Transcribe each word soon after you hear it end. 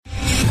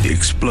The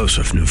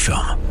explosive new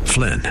film,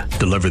 Flynn,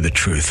 deliver the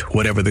truth,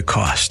 whatever the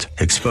cost.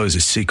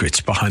 Exposes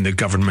secrets behind the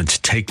government's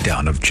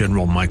takedown of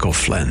General Michael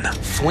Flynn.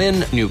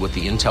 Flynn knew what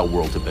the intel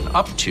world had been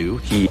up to.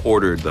 He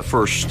ordered the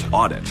first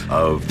audit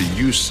of the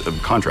use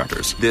of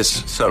contractors.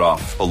 This set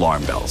off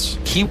alarm bells.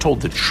 He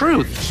told the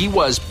truth. He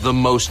was the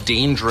most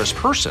dangerous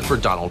person for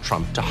Donald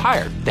Trump to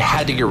hire. They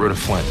had to get rid of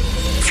Flynn.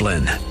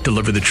 Flynn,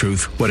 deliver the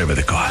truth, whatever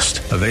the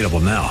cost. Available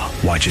now.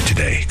 Watch it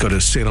today. Go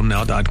to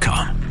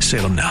salemnow.com.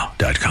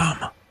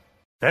 salemnow.com.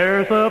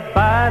 There's a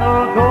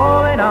battle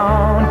going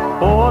on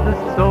for the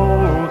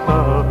souls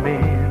of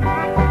men.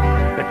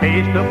 The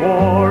taste of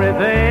war is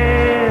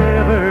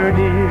ever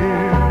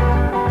near.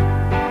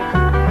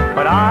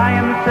 But I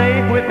am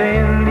safe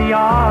within the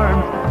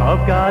arms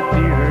of God's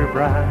dear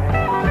bride.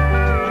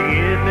 She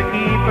is the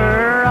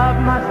keeper of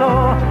my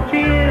soul.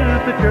 She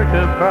is the church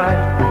of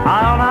Christ.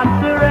 I'll not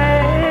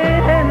surrender.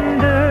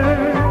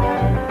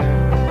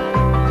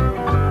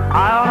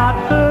 I'll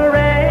not surrender.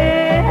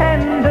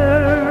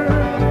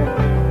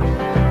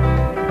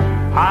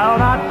 I'll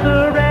not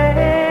surrender.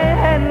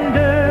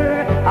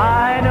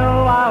 I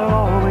know I'll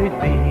always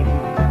be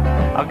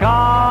a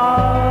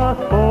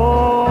gospel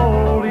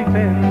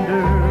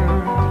defender.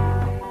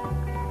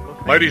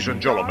 Ladies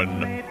and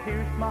gentlemen,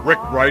 Rick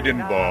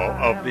Reidenbaugh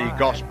of the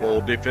Gospel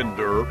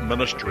Defender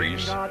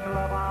Ministries.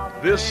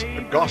 This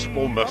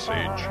gospel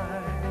message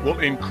will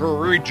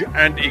encourage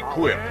and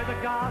equip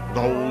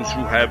those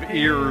who have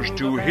ears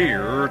to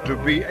hear to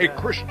be a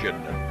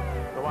Christian,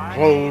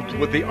 clothed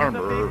with the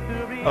armor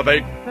of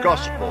a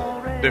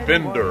gospel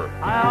defender.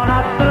 I'll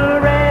not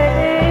surrender.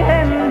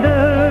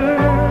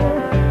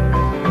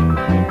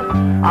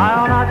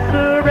 I'll not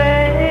surrender.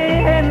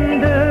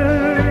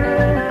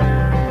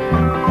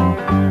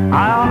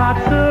 I'll not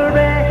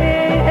surrender.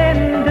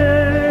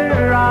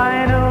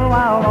 I know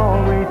I'll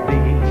always be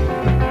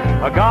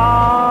a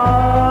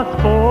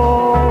gospel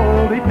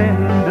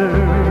defender.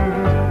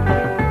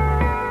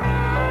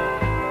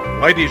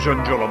 Ladies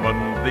and gentlemen,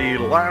 the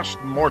last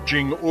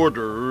marching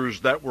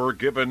orders that were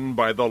given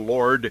by the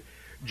Lord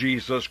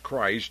Jesus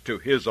Christ to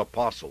his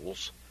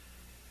apostles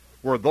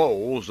were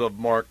those of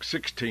Mark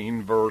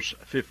 16, verse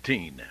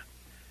 15.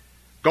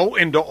 Go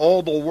into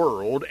all the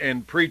world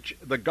and preach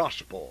the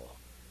gospel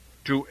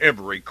to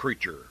every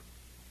creature.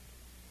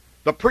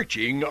 The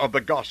preaching of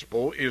the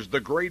gospel is the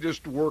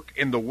greatest work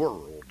in the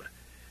world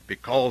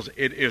because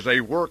it is a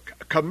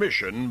work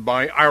commissioned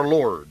by our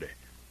Lord.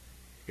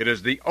 It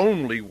is the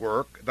only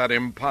work that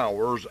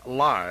empowers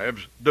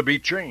lives to be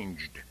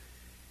changed.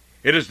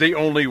 It is the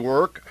only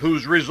work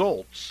whose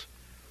results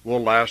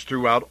will last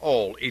throughout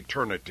all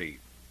eternity.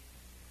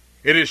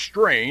 It is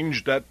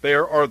strange that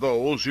there are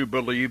those who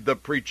believe the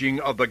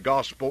preaching of the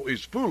gospel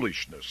is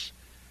foolishness,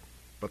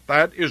 but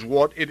that is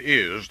what it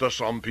is to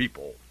some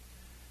people.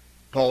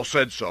 Paul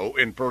said so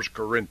in 1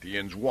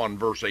 Corinthians 1,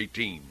 verse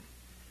 18.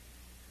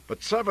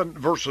 But 7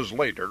 verses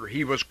later,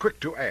 he was quick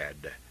to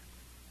add,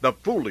 the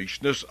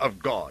foolishness of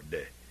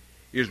God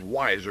is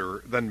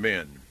wiser than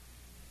men.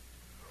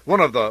 One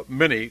of the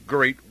many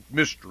great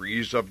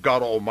mysteries of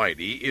God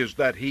Almighty is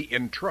that he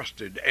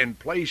entrusted and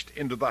placed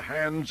into the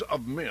hands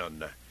of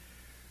men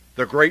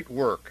the great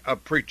work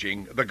of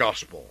preaching the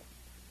gospel.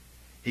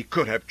 He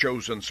could have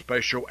chosen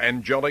special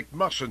angelic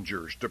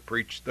messengers to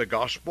preach the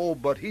gospel,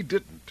 but he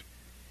didn't.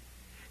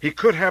 He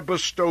could have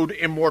bestowed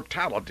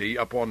immortality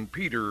upon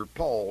Peter,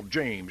 Paul,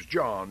 James,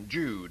 John,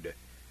 Jude,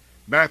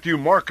 Matthew,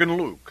 Mark, and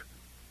Luke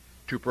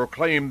to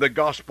proclaim the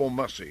gospel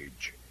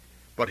message,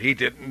 but he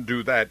didn't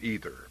do that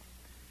either.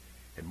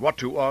 And what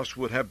to us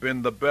would have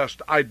been the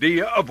best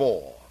idea of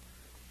all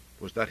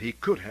was that he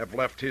could have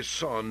left his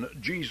Son,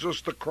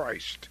 Jesus the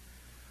Christ,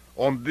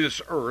 on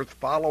this earth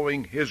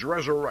following his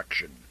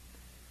resurrection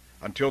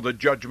until the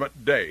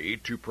judgment day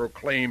to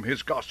proclaim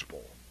his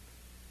gospel.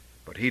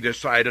 But he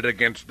decided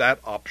against that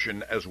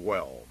option as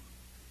well.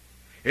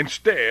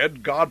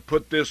 Instead, God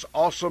put this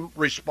awesome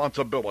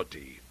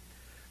responsibility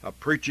of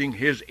preaching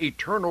his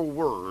eternal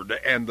word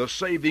and the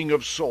saving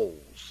of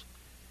souls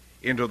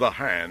into the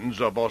hands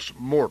of us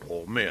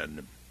mortal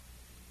men.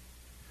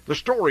 The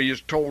story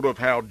is told of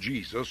how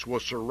Jesus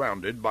was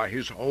surrounded by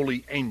his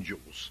holy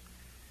angels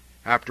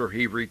after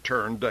he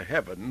returned to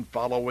heaven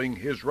following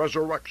his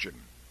resurrection.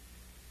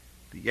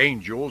 The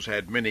angels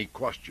had many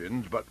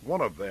questions, but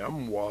one of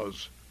them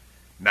was,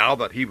 now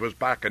that he was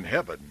back in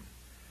heaven,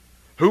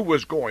 who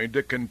was going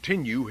to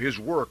continue his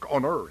work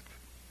on earth?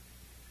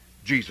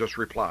 Jesus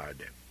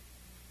replied,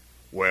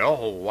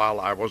 well, while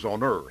I was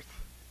on earth,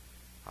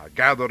 I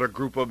gathered a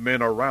group of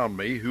men around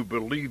me who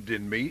believed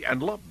in me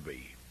and loved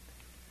me.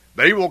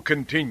 They will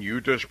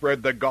continue to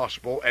spread the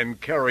gospel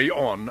and carry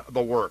on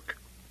the work.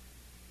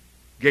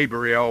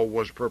 Gabriel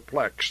was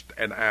perplexed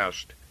and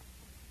asked,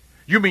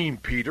 you mean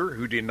Peter,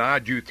 who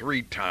denied you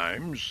 3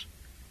 times,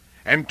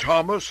 and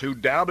Thomas, who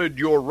doubted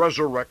your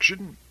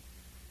resurrection?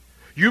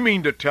 You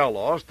mean to tell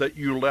us that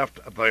you left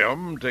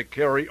them to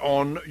carry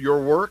on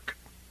your work?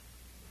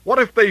 What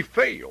if they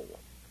fail?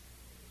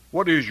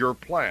 What is your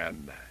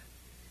plan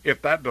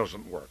if that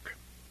doesn't work?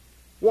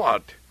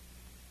 What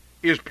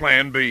is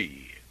plan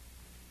B?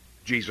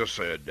 Jesus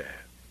said,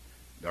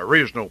 there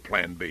is no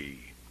plan B.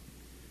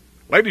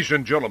 Ladies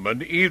and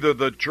gentlemen, either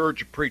the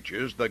church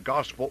preaches the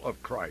gospel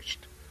of Christ,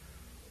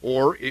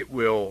 or it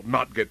will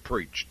not get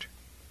preached.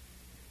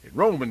 In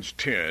Romans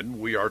 10,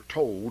 we are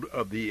told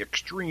of the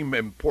extreme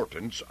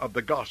importance of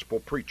the gospel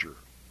preacher.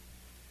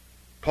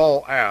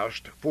 Paul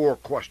asked 4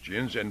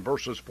 questions in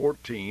verses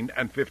 14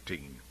 and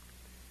 15.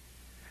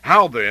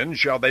 How then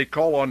shall they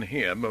call on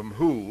him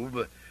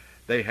whom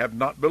they have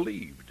not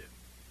believed?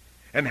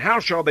 And how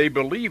shall they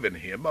believe in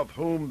him of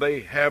whom they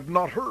have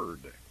not heard?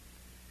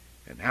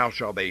 And how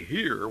shall they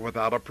hear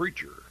without a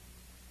preacher?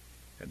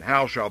 And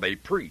how shall they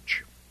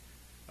preach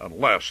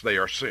unless they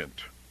are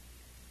sent?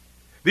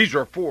 These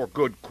are 4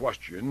 good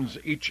questions,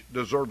 each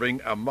deserving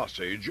a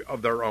message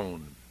of their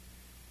own.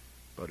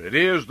 But it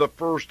is the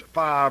first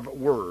 5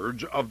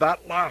 words of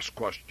that last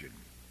question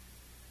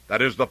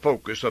that is the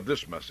focus of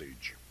this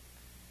message.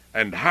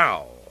 And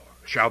how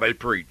shall they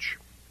preach?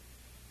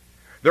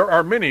 There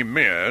are many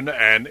men,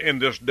 and in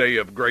this day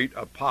of great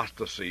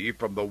apostasy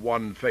from the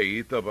one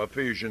faith of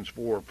Ephesians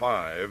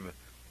 4:5,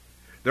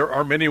 there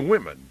are many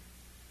women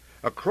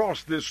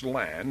across this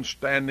land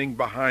standing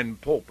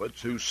behind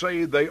pulpits who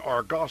say they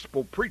are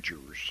gospel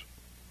preachers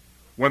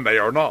when they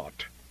are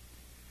not.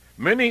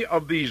 Many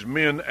of these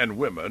men and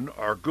women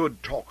are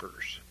good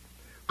talkers,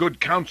 good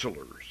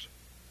counselors,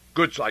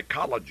 good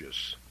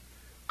psychologists,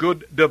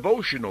 good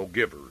devotional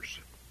givers,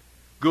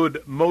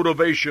 good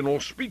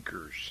motivational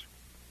speakers,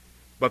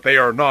 but they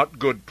are not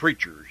good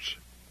preachers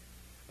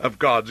of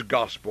God's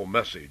gospel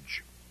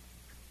message.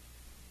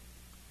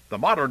 The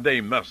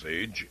modern-day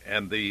message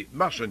and the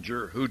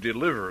messenger who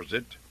delivers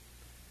it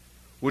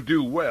would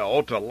do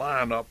well to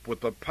line up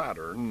with the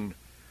pattern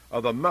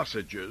of the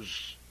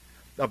messages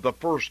of the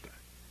first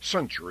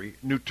century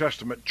New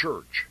Testament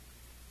church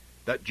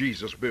that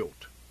Jesus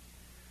built.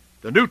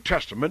 The New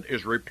Testament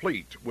is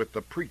replete with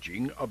the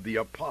preaching of the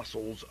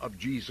apostles of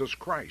Jesus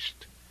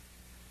Christ.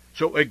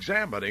 So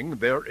examining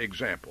their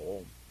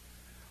example,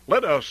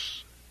 let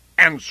us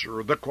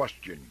answer the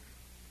question,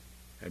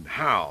 and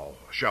how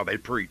shall they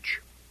preach?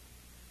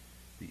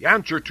 The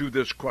answer to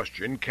this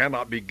question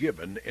cannot be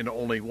given in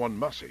only one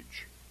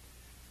message,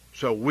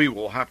 so we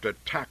will have to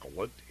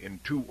tackle it in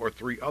 2 or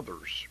 3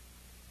 others.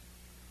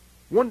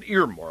 One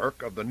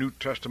earmark of the New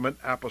Testament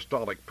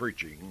apostolic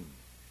preaching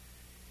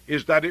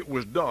is that it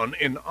was done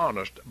in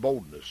honest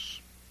boldness.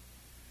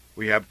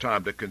 We have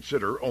time to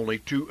consider only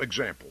 2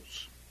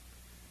 examples.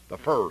 The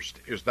first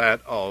is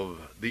that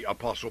of the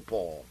Apostle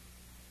Paul.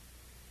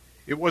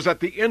 It was at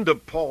the end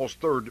of Paul's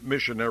 3rd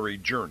missionary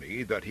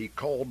journey that he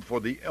called for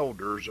the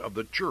elders of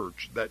the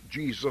church that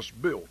Jesus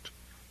built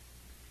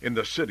in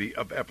the city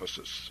of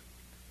Ephesus.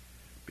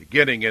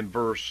 Beginning in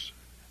verse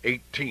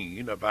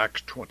 18 of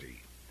Acts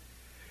 20.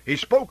 He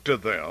spoke to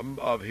them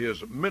of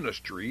his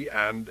ministry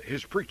and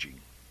his preaching.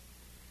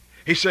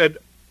 He said,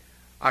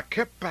 I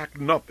kept back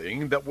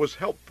nothing that was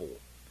helpful,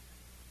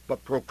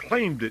 but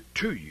proclaimed it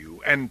to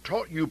you and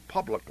taught you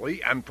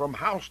publicly and from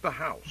house to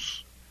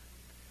house,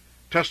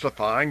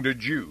 testifying to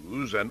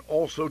Jews and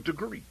also to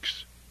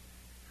Greeks,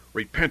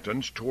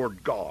 repentance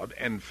toward God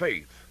and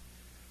faith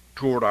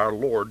toward our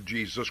Lord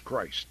Jesus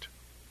Christ.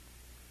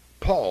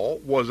 Paul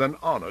was an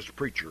honest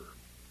preacher.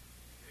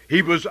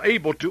 He was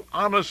able to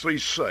honestly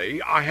say,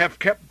 I have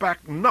kept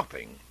back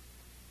nothing.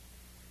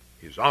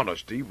 His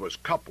honesty was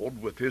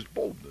coupled with his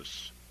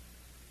boldness.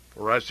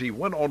 For as he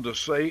went on to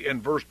say in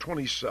verse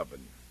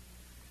 27,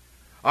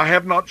 I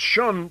have not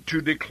shunned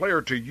to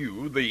declare to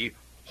you the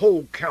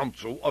whole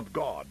counsel of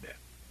God.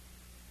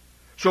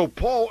 So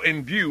Paul,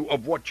 in view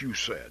of what you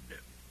said,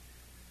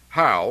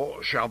 how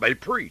shall they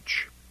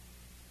preach?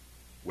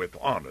 With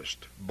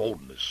honest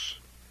boldness.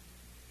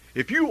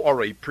 If you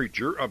are a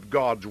preacher of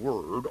God's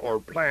Word or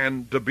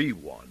plan to be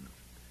one,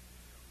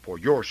 for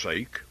your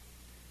sake,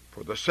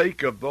 for the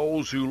sake of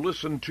those who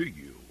listen to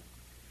you,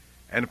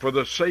 and for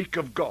the sake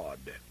of God,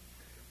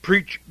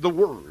 preach the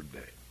Word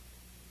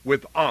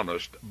with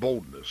honest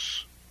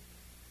boldness.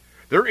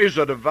 There is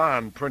a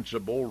divine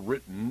principle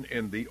written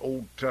in the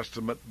Old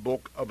Testament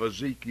book of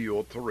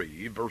Ezekiel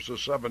 3,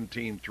 verses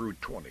 17 through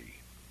 20.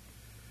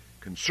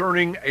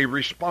 Concerning a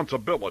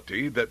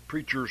responsibility that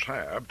preachers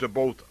have to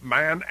both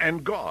man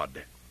and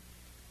God,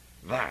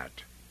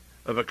 that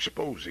of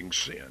exposing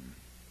sin.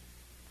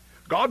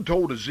 God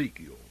told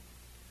Ezekiel,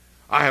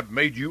 I have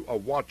made you a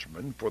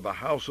watchman for the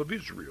house of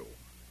Israel.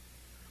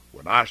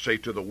 When I say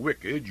to the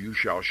wicked, you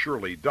shall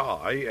surely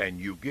die, and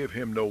you give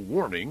him no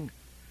warning,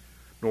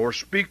 nor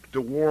speak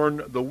to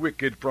warn the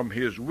wicked from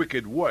his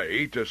wicked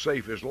way to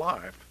save his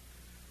life,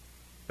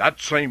 that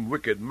same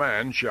wicked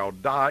man shall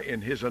die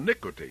in his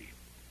iniquity.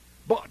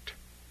 But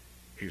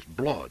his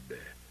blood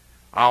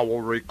I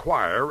will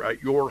require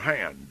at your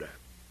hand.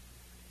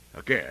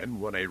 Again,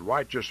 when a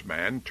righteous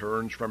man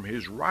turns from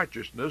his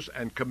righteousness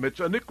and commits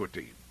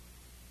iniquity,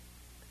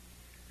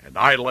 and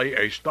I lay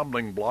a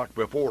stumbling block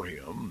before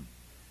him,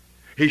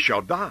 he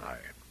shall die.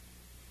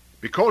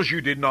 Because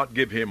you did not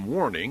give him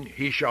warning,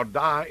 he shall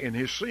die in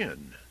his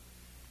sin,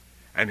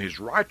 and his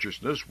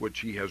righteousness which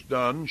he has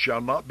done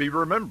shall not be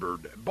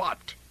remembered,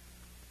 but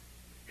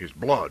his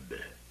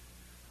blood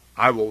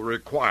I will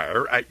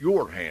require at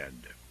your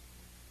hand.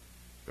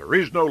 There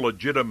is no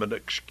legitimate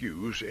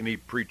excuse any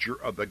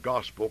preacher of the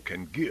gospel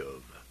can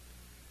give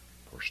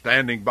for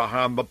standing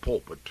behind the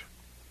pulpit,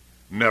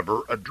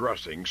 never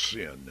addressing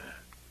sin.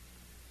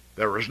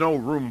 There is no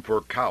room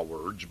for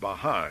cowards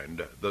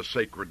behind the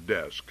sacred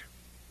desk.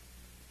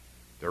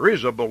 There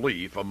is a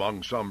belief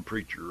among some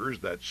preachers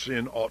that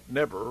sin ought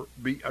never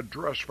be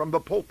addressed from the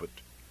pulpit.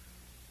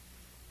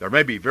 There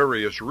may be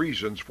various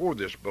reasons for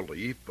this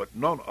belief, but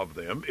none of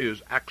them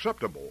is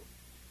acceptable.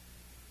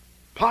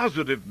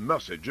 Positive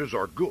messages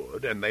are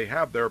good, and they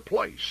have their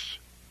place.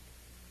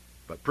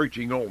 But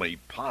preaching only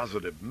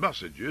positive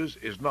messages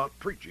is not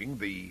preaching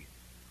the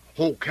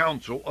whole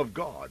counsel of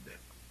God.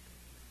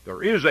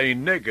 There is a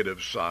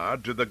negative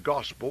side to the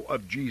gospel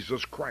of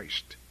Jesus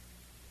Christ.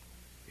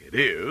 It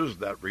is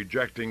that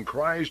rejecting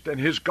Christ and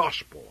his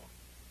gospel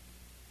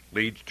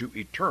leads to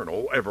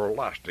eternal,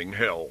 everlasting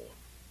hell.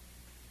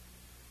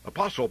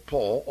 Apostle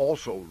Paul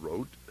also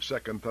wrote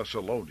 2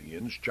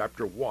 Thessalonians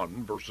chapter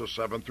 1, verses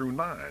 7 through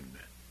 9,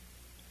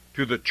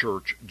 to the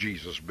church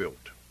Jesus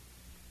built.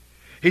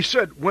 He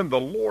said, "When the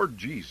Lord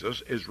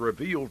Jesus is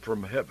revealed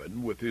from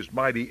heaven with his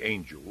mighty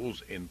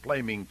angels in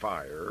flaming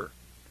fire,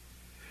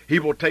 he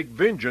will take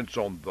vengeance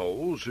on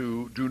those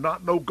who do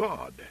not know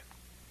God,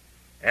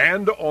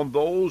 and on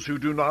those who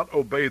do not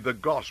obey the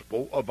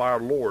gospel of our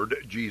Lord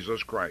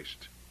Jesus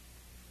Christ.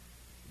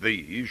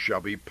 These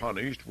shall be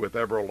punished with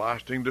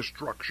everlasting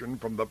destruction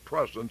from the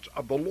presence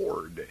of the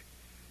Lord,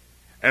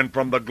 and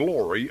from the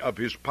glory of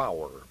his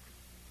power."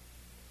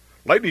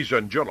 Ladies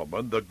and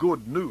gentlemen, the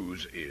good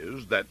news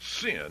is that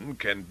sin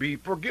can be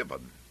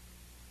forgiven.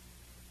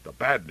 The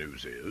bad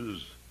news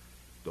is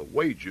the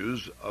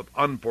wages of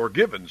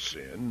unforgiven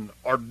sin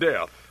are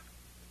death.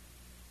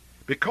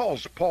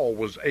 Because Paul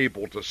was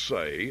able to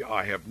say,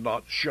 "I have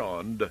not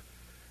shunned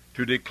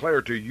to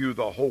declare to you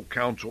the whole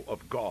counsel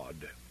of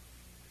God,"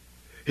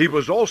 he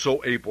was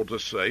also able to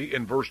say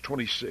in verse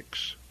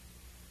 26,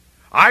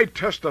 "I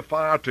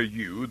testify to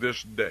you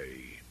this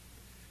day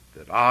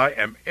that I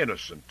am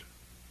innocent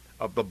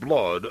of the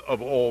blood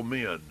of all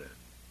men."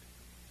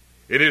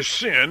 It is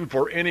sin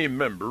for any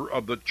member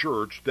of the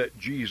church that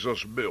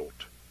Jesus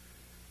built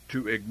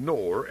to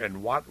ignore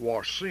and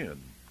whitewash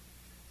sin,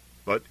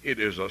 but it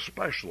is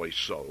especially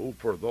so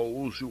for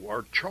those who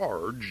are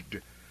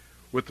charged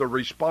with the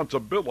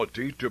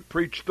responsibility to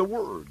preach the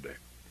word,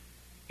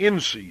 in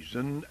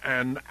season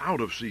and out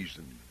of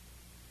season.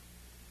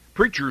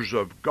 Preachers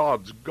of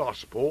God's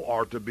gospel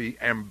are to be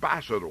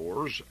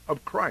ambassadors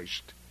of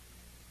Christ,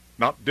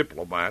 not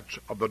diplomats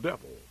of the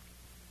devil.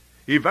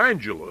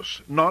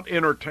 Evangelists, not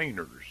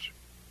entertainers.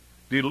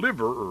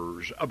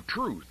 Deliverers of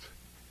truth,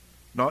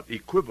 not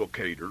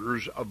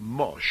equivocators of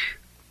mush.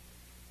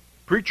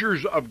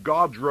 Preachers of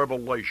God's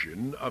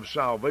revelation of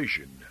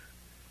salvation,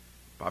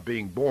 by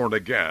being born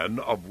again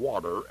of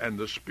water and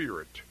the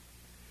Spirit.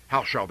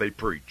 How shall they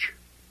preach?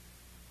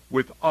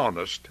 With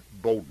honest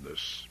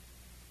boldness.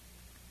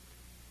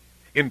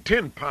 In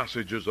 10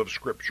 passages of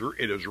Scripture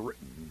it is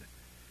written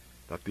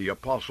that the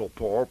Apostle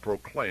Paul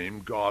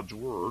proclaimed God's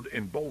word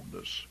in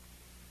boldness.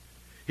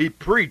 He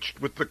preached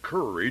with the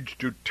courage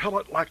to tell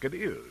it like it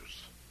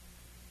is,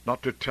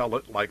 not to tell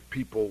it like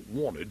people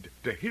wanted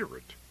to hear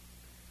it.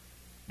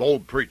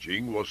 Bold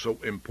preaching was so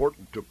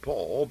important to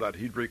Paul that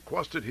he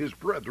requested his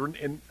brethren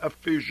in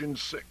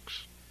Ephesians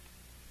 6,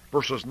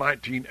 verses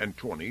 19 and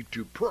 20,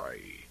 to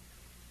pray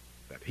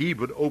that he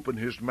would open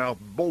his mouth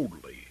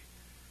boldly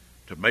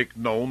to make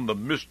known the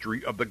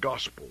mystery of the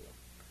gospel,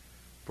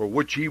 for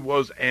which he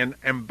was an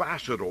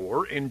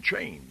ambassador in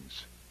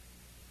chains,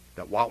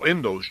 that while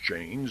in those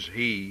chains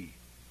he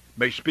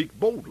may speak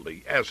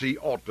boldly as he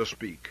ought to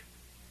speak.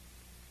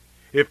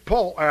 If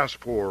Paul asked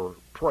for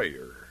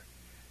prayer,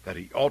 that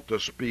he ought to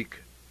speak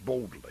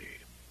boldly,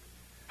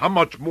 how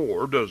much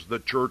more does the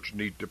church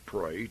need to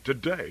pray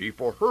today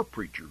for her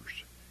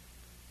preachers,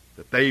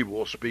 that they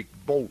will speak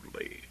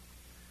boldly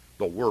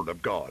the word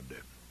of God?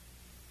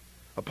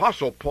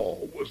 Apostle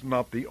Paul was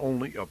not the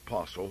only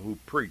apostle who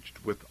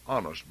preached with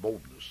honest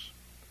boldness.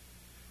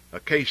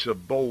 A case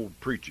of bold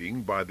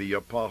preaching by the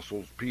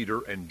apostles Peter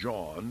and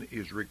John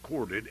is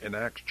recorded in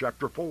Acts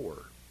chapter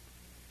 4.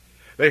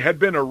 They had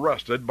been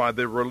arrested by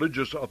the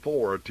religious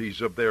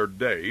authorities of their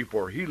day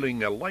for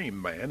healing a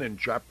lame man in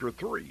chapter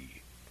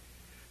 3,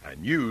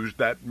 and used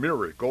that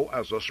miracle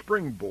as a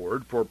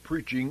springboard for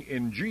preaching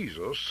in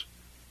Jesus,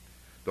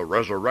 the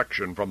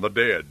resurrection from the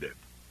dead.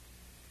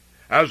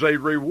 As a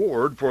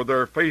reward for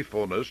their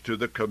faithfulness to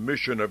the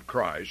commission of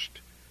Christ,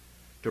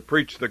 to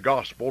preach the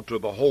gospel to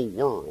the whole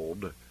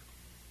world,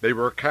 they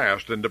were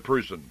cast into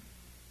prison.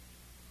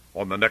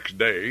 On the next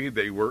day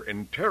they were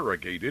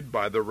interrogated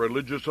by the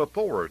religious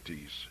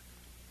authorities,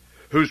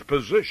 whose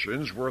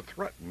positions were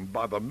threatened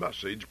by the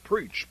message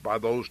preached by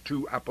those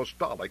 2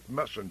 apostolic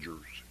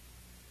messengers.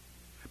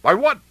 "By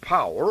what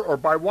power or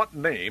by what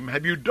name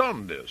have you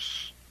done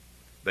this?"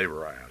 they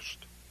were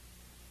asked.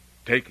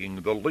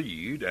 Taking the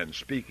lead and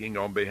speaking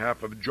on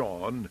behalf of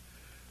John,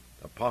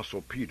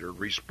 Apostle Peter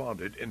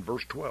responded in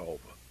verse 12,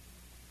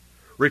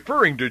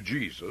 Referring to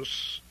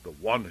Jesus, the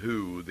one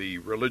who the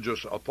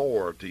religious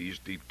authorities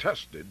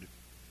detested,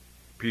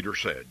 Peter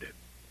said,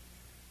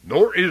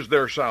 "Nor is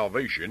there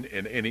salvation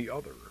in any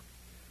other.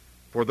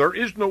 For there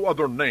is no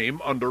other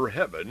name under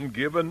heaven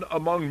given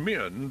among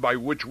men by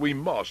which we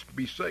must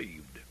be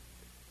saved."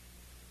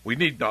 We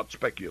need not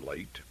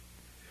speculate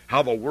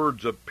how the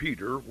words of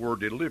Peter were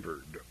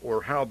delivered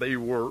or how they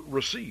were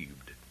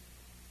received.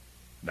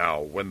 Now,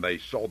 when they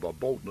saw the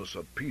boldness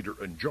of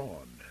Peter and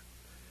John,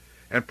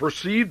 and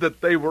perceived that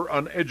they were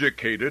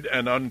uneducated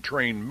and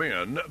untrained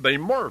men, they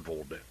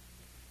marveled,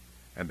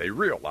 and they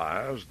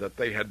realized that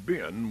they had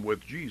been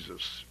with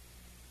Jesus.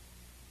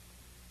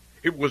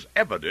 It was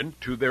evident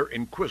to their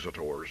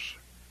inquisitors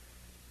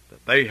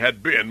that they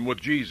had been with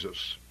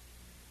Jesus.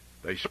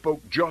 They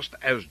spoke just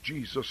as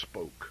Jesus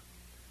spoke,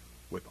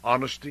 with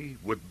honesty,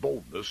 with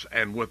boldness,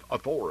 and with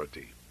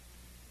authority.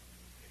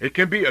 It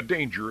can be a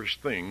dangerous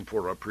thing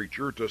for a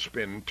preacher to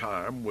spend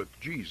time with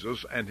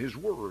Jesus and his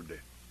Word.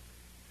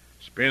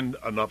 Spend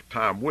enough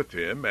time with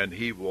him and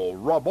he will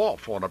rub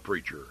off on a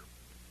preacher.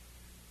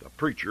 The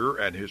preacher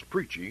and his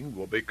preaching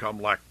will become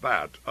like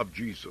that of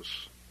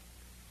Jesus.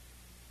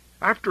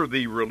 After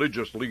the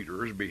religious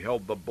leaders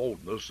beheld the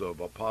boldness of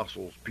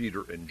apostles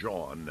Peter and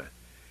John,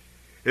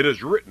 it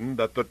is written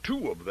that the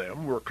two of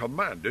them were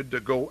commanded to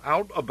go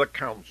out of the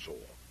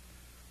council,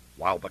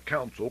 while the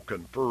council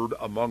conferred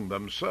among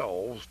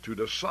themselves to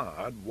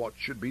decide what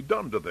should be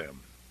done to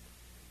them.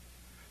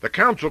 The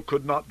council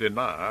could not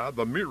deny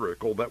the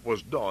miracle that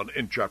was done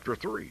in chapter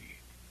 3.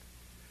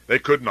 They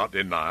could not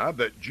deny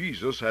that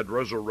Jesus had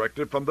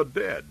resurrected from the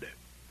dead.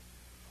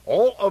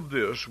 All of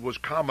this was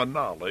common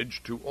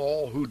knowledge to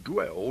all who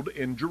dwelled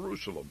in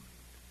Jerusalem.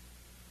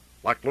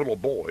 Like little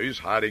boys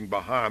hiding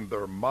behind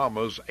their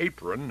mama's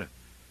apron,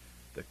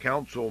 the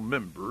council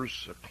members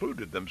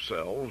secluded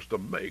themselves to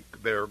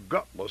make their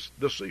gutless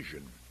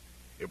decision.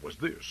 It was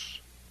this: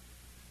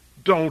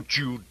 "Don't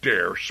you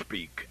dare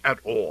speak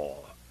at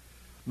all,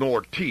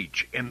 nor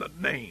teach in the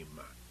name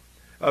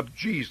of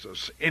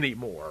Jesus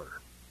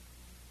anymore."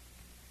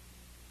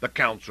 The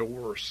council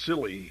were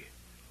silly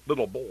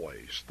little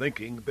boys,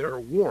 thinking their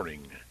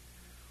warning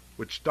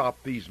would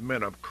stop these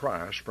men of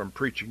Christ from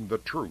preaching the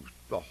truth,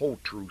 the whole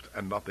truth,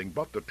 and nothing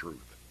but the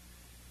truth,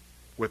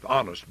 with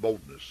honest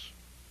boldness.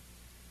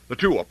 The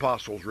two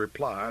apostles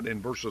replied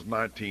in verses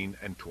 19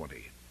 and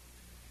 20,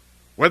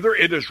 "Whether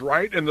it is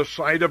right in the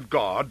sight of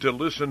God to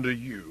listen to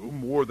you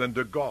more than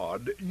to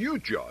God, you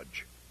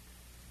judge.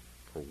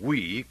 For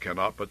we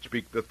cannot but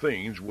speak the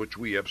things which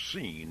we have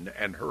seen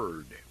and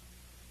heard."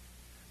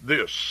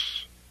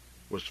 This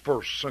was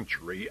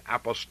first-century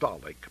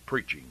apostolic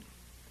preaching.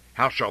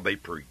 How shall they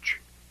preach?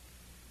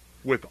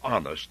 With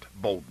honest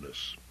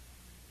boldness.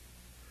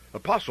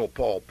 Apostle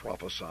Paul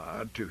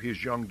prophesied to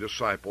his young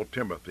disciple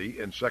Timothy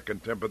in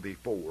 2 Timothy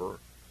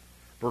 4,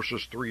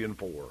 verses 3 and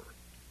 4.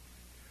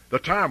 "The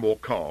time will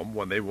come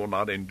when they will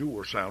not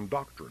endure sound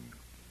doctrine,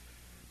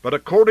 but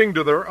according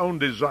to their own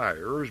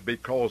desires,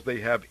 because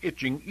they have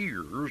itching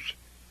ears,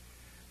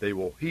 they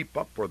will heap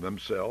up for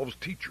themselves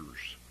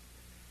teachers,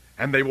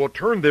 and they will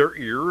turn their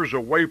ears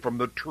away from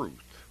the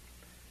truth,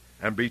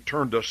 and be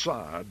turned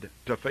aside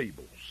to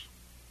fables."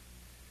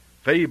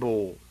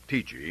 Fable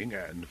teaching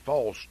and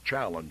false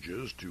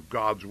challenges to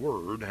God's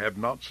Word have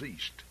not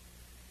ceased.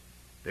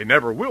 They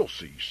never will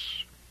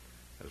cease,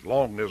 as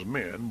long as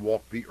men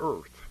walk the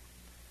earth,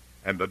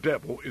 and the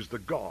devil is the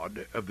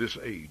god of this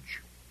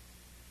age.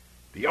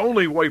 The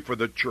only way for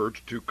the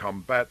church to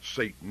combat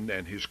Satan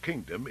and his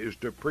kingdom is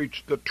to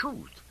preach the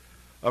truth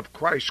of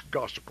Christ's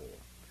gospel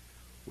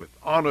with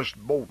honest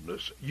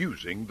boldness,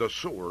 using the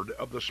sword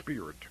of the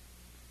Spirit.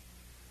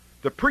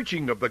 The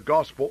preaching of the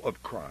gospel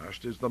of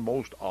Christ is the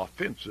most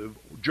offensive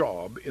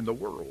job in the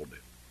world.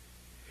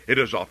 It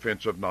is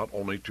offensive not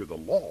only to the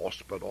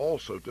lost, but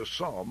also to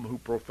some who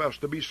profess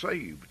to be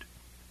saved.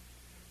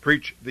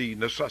 Preach the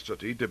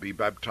necessity to be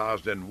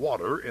baptized in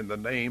water in the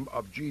name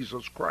of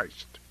Jesus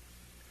Christ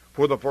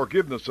for the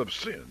forgiveness of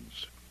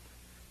sins,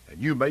 and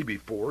you may be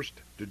forced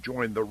to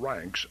join the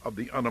ranks of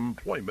the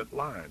unemployment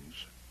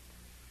lines.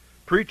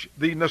 Preach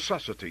the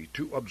necessity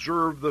to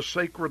observe the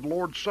sacred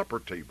Lord's Supper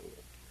table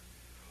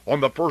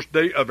on the first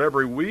day of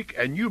every week,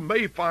 and you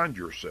may find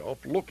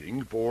yourself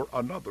looking for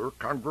another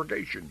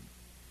congregation.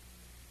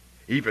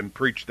 Even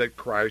preach that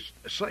Christ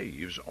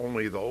saves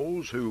only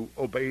those who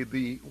obey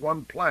the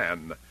one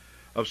plan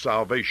of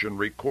salvation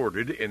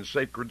recorded in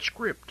sacred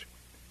script,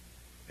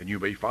 and you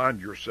may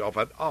find yourself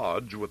at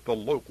odds with the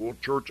local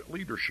church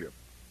leadership.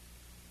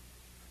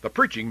 The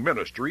preaching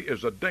ministry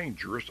is a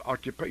dangerous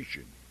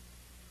occupation.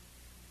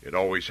 It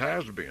always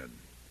has been,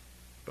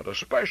 but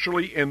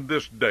especially in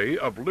this day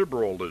of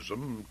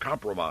liberalism,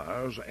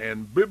 compromise,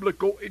 and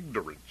biblical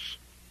ignorance.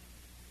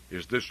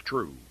 Is this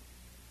true?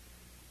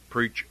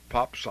 Preach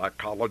pop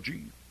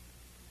psychology,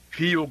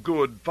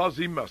 feel-good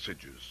fuzzy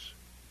messages,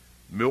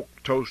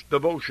 milquetoast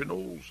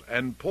devotionals,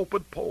 and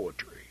pulpit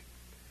poetry,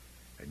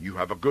 and you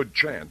have a good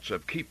chance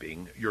of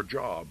keeping your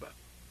job.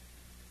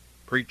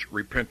 Preach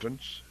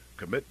repentance,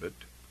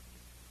 commitment,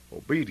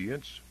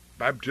 obedience,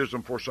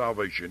 baptism for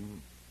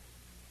salvation,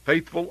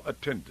 faithful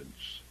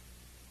attendance,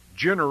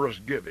 generous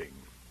giving,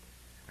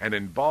 and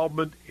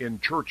involvement in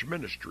church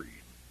ministry.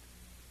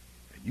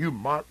 And you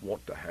might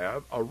want to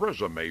have a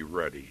resume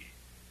ready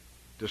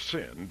to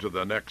send to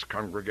the next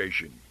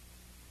congregation.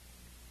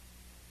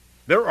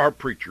 There are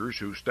preachers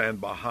who stand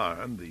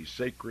behind the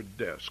sacred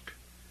desk,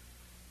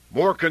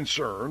 more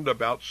concerned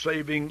about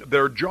saving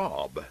their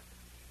job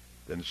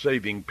than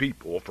saving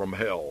people from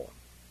hell.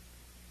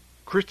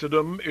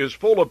 Christendom is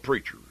full of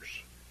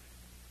preachers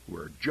who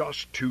are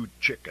just too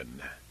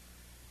chicken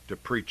to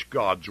preach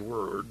God's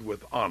word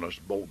with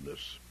honest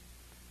boldness.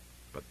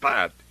 But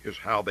that is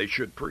how they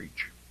should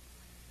preach.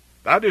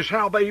 That is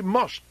how they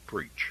must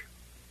preach,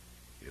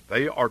 if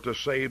they are to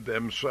save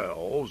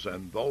themselves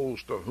and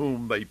those to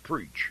whom they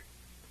preach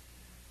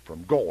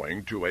from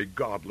going to a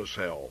godless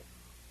hell.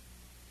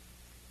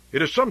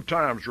 It is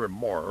sometimes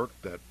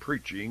remarked that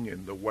preaching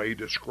in the way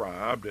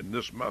described in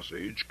this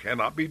message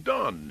cannot be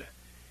done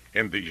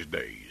in these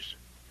days.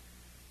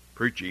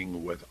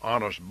 Preaching with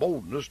honest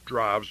boldness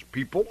drives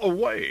people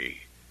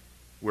away,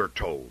 we're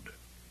told.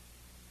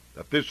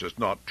 That this is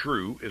not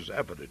true is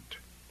evident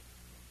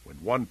when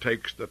one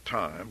takes the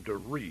time to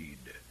read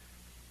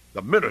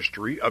the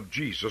ministry of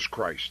Jesus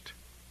Christ.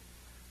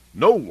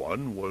 No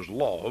one was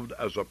loved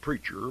as a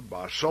preacher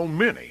by so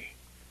many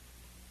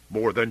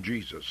more than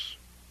Jesus.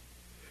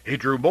 He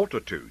drew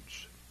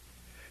multitudes.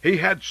 He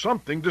had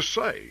something to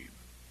say.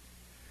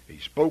 He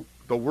spoke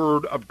the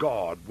word of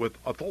God with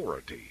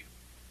authority,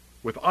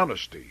 with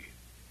honesty,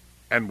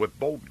 and with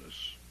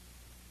boldness.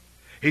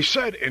 He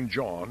said in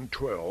John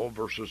 12,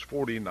 verses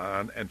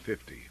 49 and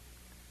 50,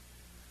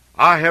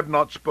 I have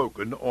not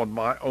spoken on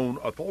my own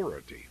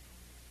authority,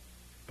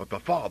 but the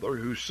Father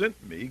who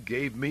sent me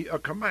gave me a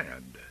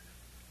command,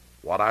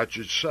 what I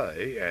should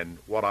say and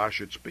what I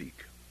should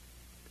speak.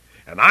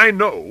 And I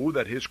know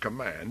that his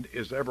command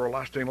is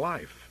everlasting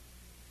life.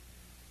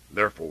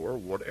 Therefore,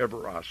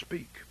 whatever I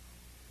speak,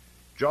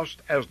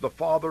 just as the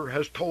Father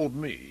has told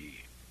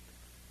me,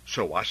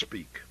 so I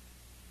speak.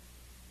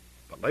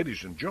 But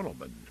ladies and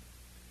gentlemen,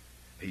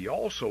 he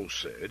also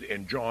said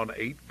in John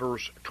 8,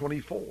 verse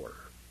 24,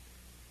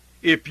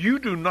 If you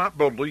do not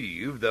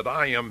believe that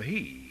I am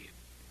he,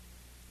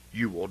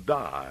 you will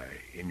die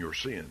in your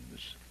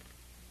sins.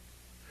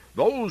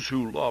 Those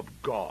who love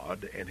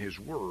God and his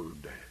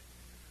word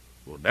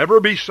will never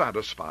be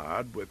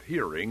satisfied with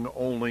hearing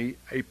only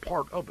a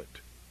part of it.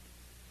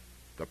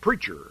 The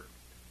preacher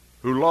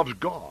who loves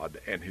God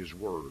and his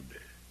word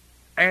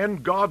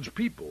and God's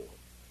people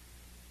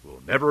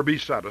will never be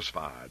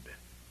satisfied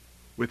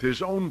with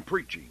his own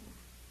preaching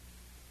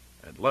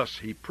unless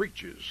he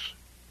preaches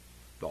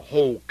the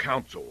whole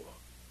counsel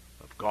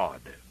of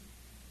God.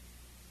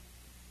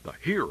 The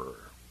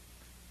hearer,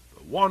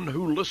 the one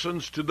who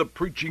listens to the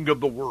preaching of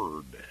the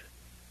word,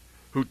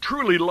 who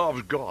truly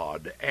loves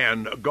God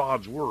and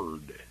God's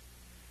word,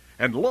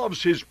 and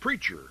loves his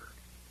preacher,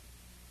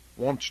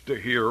 wants to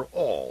hear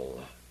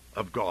all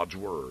of God's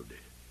word.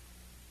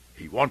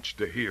 He wants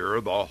to hear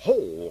the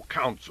whole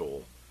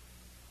counsel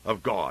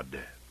of God.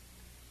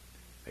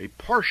 A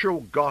partial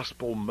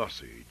gospel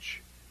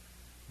message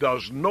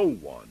does no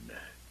one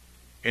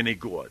any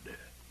good.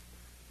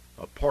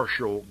 A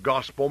partial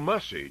gospel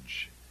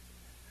message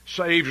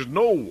saves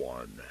no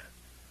one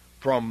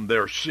from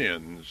their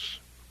sins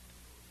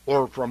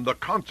or from the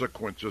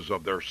consequences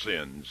of their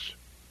sins,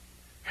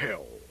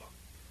 hell.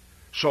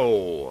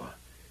 So,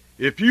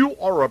 if you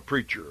are a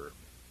preacher,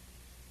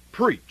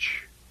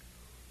 preach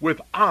with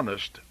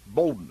honest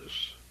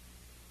boldness,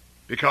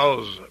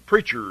 because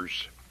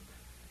preachers,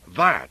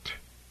 that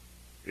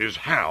is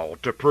how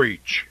to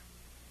preach.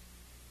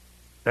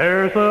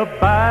 There's a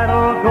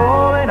battle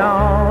going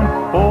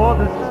on for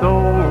the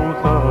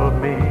souls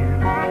of men.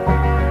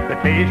 The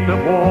taste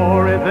of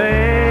war is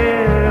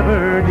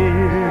ever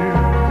near.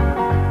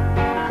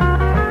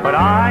 But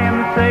I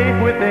am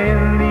safe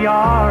within the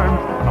arms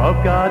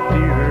of God's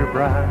dear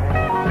bride.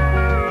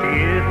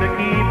 She is the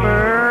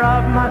keeper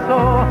of my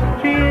soul.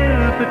 She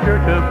is the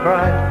church of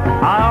Christ.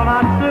 I'll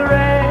not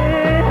surrender.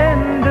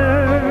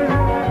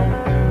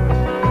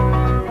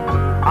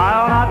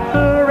 I'll not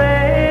surrender.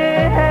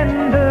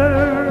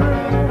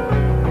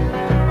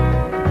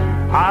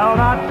 I'll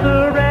not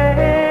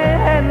surrender.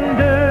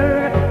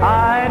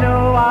 I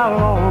know I'll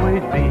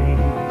always be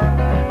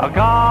a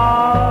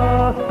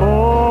gospel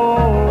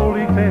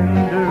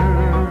defender.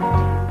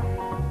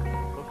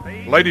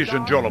 Ladies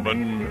and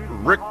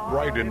gentlemen, Rick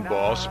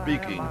Bridenbaugh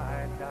speaking.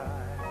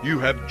 You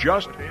have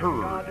just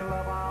heard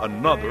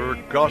another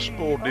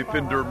Gospel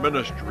Defender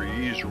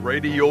Ministries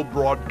radio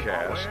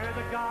broadcast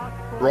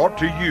brought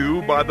to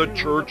you by the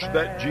church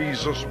that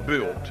Jesus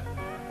built,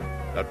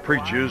 that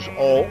preaches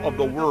all of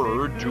the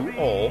Word to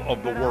all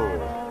of the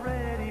world.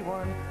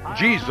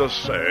 Jesus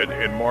said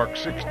in Mark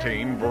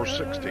 16, verse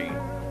 16,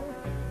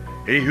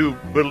 He who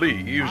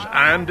believes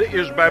and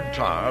is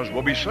baptized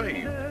will be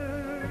saved.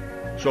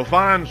 So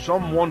find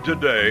someone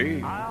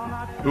today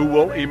who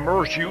will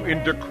immerse you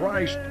into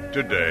Christ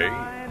today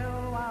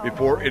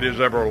before it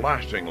is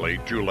everlastingly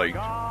too late.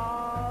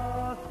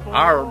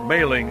 Our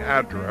mailing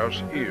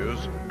address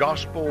is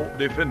Gospel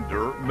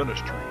Defender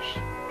Ministries,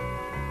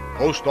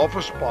 Post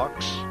Office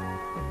Box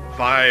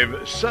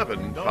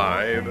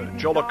 575,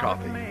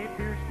 Chillicothe,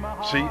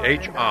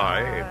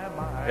 Chillicothe,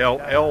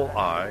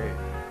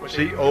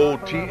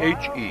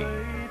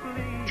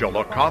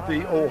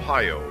 Chillicothe,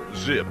 Ohio,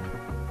 zip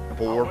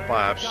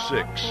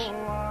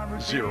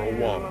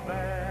 45601.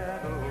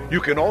 You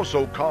can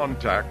also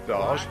contact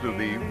us through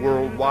the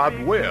World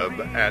Wide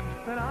Web at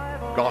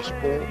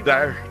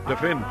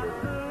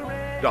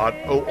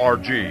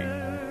gospel-defender.org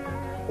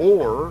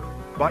or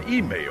by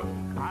email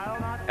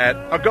at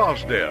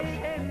agosdef,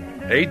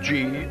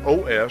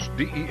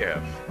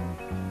 AGOSDEF,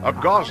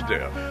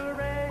 agosdef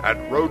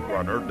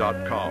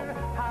 @roadrunner.com.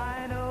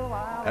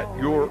 At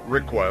your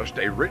request,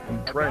 a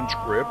written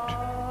transcript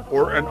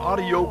or an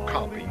audio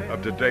copy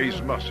of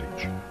today's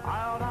message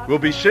will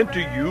be sent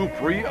to you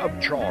free of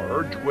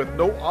charge with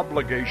no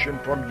obligation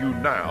from you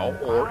now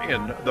or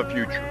in the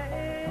future.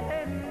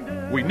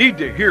 We need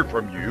to hear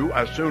from you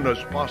as soon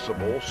as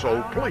possible,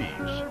 so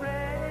please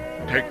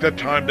take the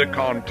time to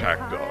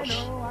contact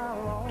us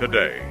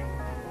today.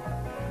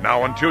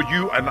 Now, until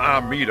you and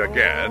I meet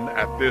again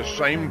at this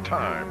same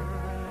time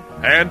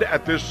and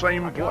at this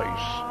same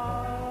place,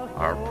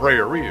 our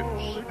prayer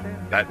is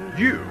that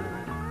you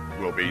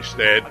will be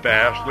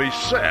steadfastly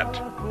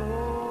set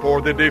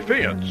for the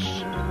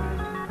defense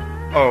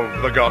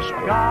of the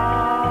gospel.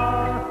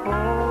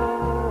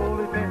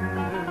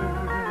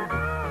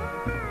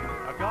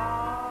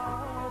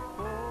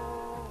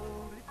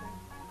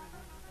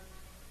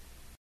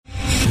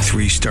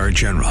 Three-star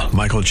General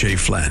Michael J.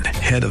 Flynn,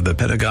 head of the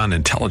Pentagon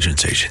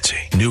Intelligence Agency,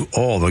 knew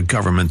all the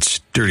government's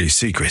dirty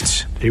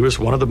secrets. He was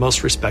one of the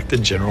most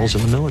respected generals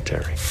in the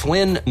military.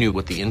 Flynn knew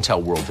what the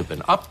intel world had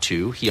been up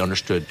to. He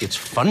understood its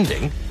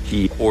funding.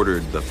 He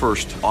ordered the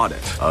first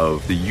audit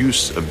of the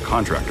use of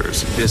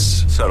contractors.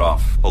 This set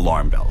off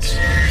alarm bells.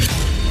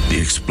 The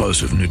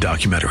explosive new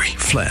documentary,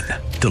 Flynn,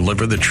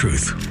 Deliver the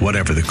Truth,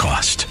 Whatever the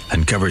Cost,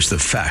 uncovers the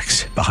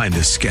facts behind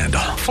this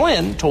scandal.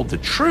 Flynn told the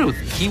truth.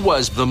 He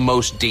was the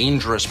most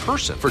dangerous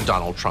person for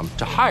Donald Trump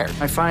to hire.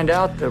 I find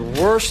out the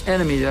worst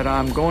enemy that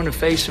I'm going to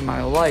face in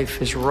my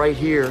life is right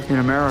here in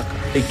America.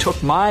 They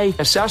took my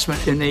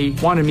assessment and they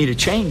wanted me to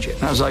change it.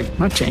 And I was like, I'm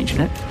not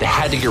changing it. They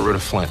had to get rid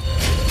of Flynn.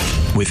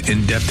 With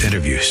in-depth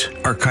interviews,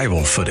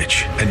 archival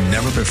footage, and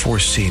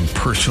never-before-seen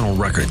personal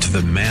records of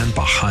the man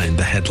behind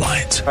the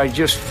headlines. I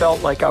just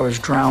felt like I was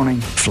drowning.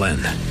 Flynn,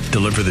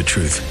 Deliver the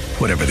Truth,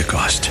 Whatever the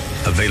Cost.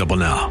 Available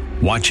now.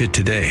 Watch it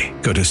today.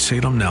 Go to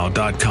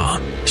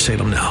salemnow.com.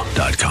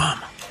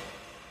 salemnow.com.